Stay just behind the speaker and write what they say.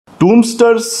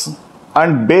Doomsters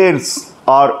and bears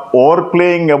are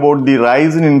overplaying about the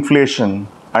rise in inflation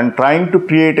and trying to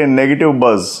create a negative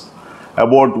buzz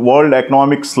about world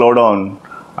economic slowdown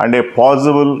and a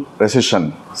possible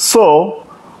recession. So,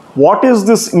 what is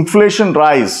this inflation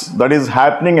rise that is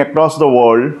happening across the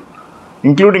world,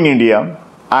 including India,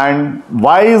 and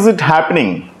why is it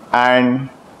happening, and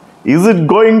is it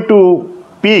going to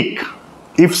peak?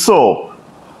 If so,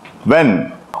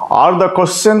 when? Are the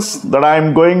questions that I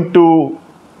am going to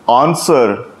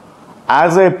answer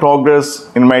as I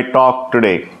progress in my talk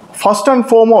today. First and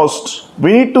foremost,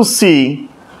 we need to see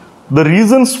the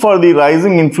reasons for the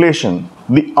rising inflation.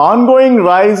 The ongoing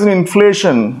rise in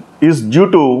inflation is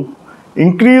due to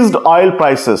increased oil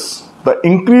prices. The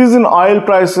increase in oil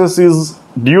prices is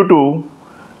due to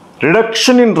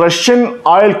reduction in Russian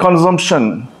oil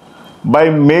consumption by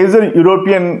major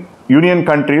European Union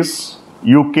countries,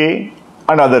 UK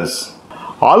and others.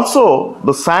 Also,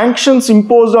 the sanctions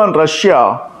imposed on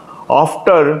Russia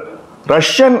after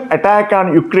Russian attack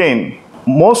on Ukraine,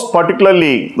 most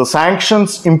particularly the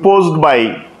sanctions imposed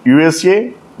by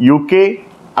U.S.A, UK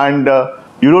and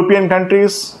European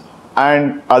countries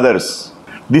and others.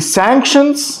 The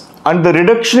sanctions and the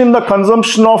reduction in the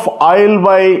consumption of oil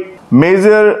by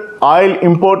major oil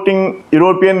importing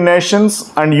European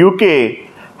nations and UK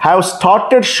have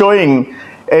started showing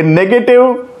a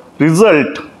negative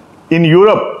result in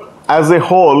Europe as a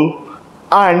whole,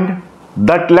 and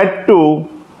that led to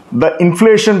the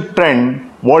inflation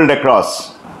trend world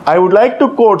across. I would like to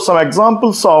quote some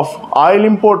examples of oil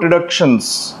import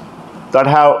reductions that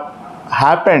have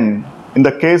happened in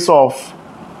the case of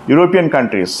European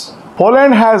countries.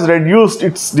 Poland has reduced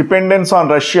its dependence on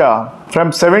Russia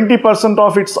from 70%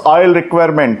 of its oil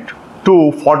requirement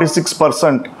to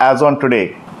 46% as on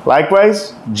today.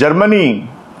 Likewise, Germany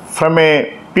from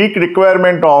a peak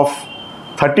requirement of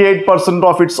 38%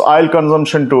 of its oil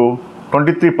consumption to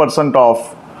 23%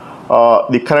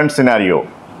 of the current scenario.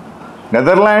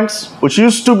 Netherlands, which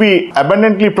used to be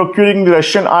abundantly procuring the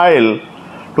Russian oil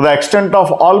to the extent of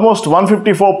almost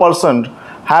 154%,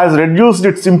 has reduced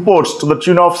its imports to the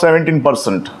tune of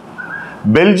 17%.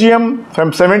 Belgium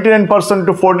from 79%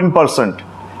 to 14%.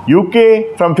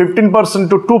 UK from 15%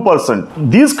 to 2%.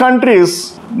 These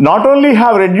countries not only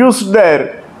have reduced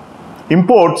their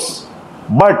imports,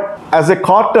 but as a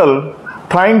cartel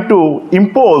trying to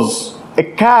impose a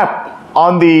cap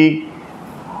on the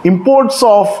imports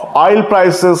of oil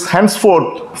prices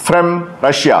henceforth from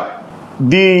Russia.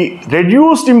 The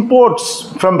reduced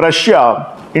imports from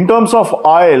Russia in terms of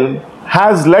oil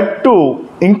has led to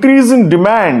increase in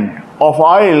demand of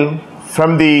oil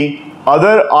from the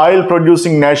other oil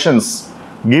producing nations,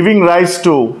 giving rise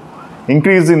to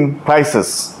increase in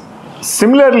prices.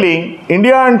 Similarly,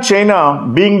 India and China,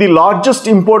 being the largest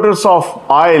importers of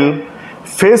oil,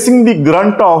 facing the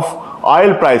grunt of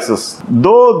oil prices.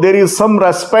 Though there is some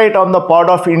respite on the part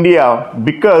of India,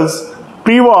 because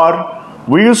pre-war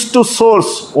we used to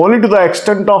source only to the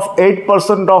extent of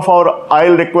 8% of our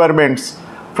oil requirements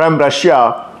from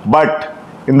Russia, but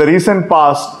in the recent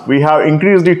past we have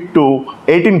increased it to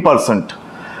 18%.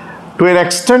 To an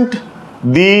extent,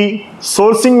 the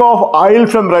sourcing of oil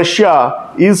from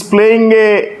Russia is playing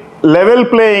a level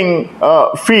playing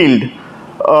field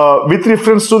with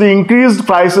reference to the increased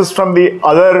prices from the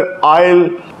other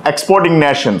oil exporting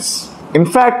nations. In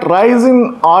fact, rise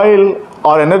in oil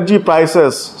or energy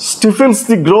prices stifles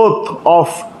the growth of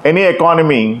any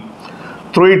economy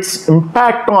through its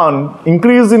impact on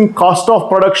increase in cost of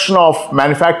production of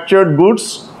manufactured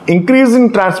goods, increase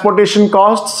in transportation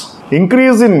costs,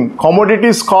 increase in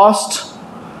commodities cost,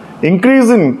 increase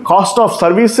in cost of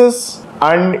services,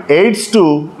 and aids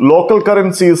to local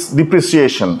currencies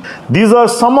depreciation. These are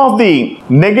some of the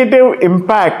negative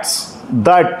impacts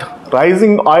that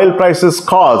rising oil prices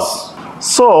cause.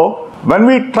 So, when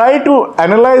we try to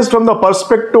analyze from the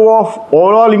perspective of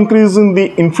overall increase in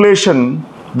the inflation,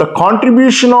 the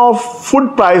contribution of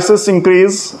food prices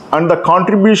increase and the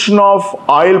contribution of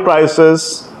oil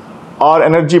prices or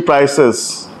energy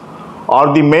prices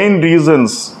are the main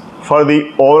reasons for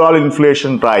the overall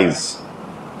inflation rise.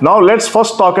 Now let's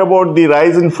first talk about the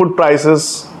rise in food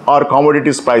prices or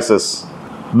commodities prices.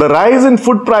 The rise in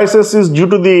food prices is due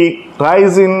to the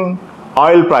rise in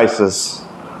oil prices.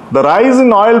 The rise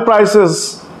in oil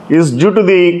prices is due to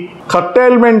the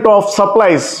curtailment of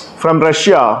supplies from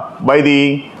Russia by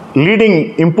the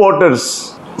leading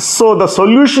importers. So the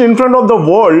solution in front of the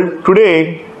world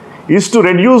today is to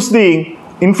reduce the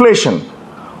inflation.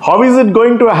 How is it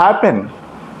going to happen?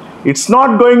 It's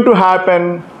not going to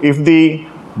happen if the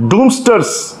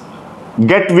doomsters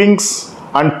get wings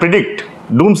and predict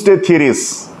doomsday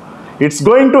theories. It's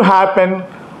going to happen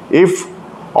if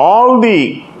all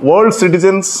the world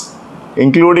citizens,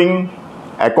 including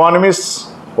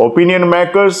economists, opinion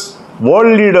makers,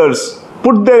 world leaders,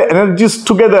 put their energies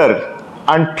together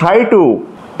and try to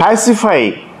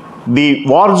pacify the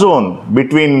war zone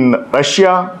between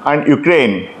Russia and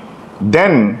Ukraine,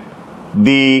 then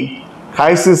the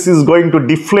crisis is going to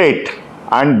deflate,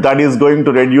 and that is going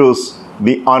to reduce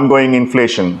the ongoing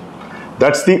inflation.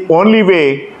 That's the only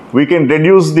way we can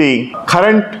reduce the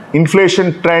current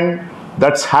inflation trend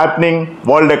that's happening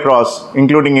world across,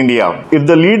 including India. If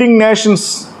the leading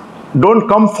nations don't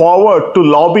come forward to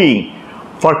lobby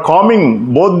for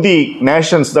calming both the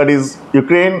nations, that is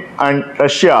Ukraine and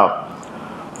Russia,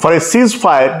 for a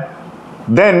ceasefire,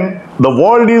 then the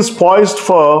world is poised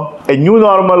for a new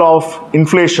normal of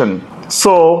inflation.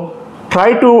 So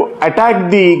try to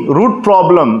attack the root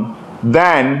problem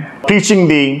than preaching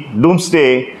the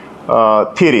doomsday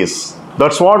theories.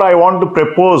 That's what I want to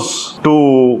propose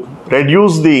to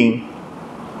reduce the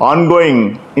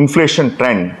ongoing inflation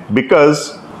trend,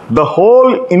 because the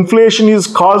whole inflation is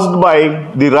caused by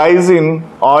the rise in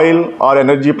oil or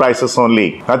energy prices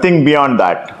only, nothing beyond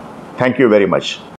that. Thank you very much.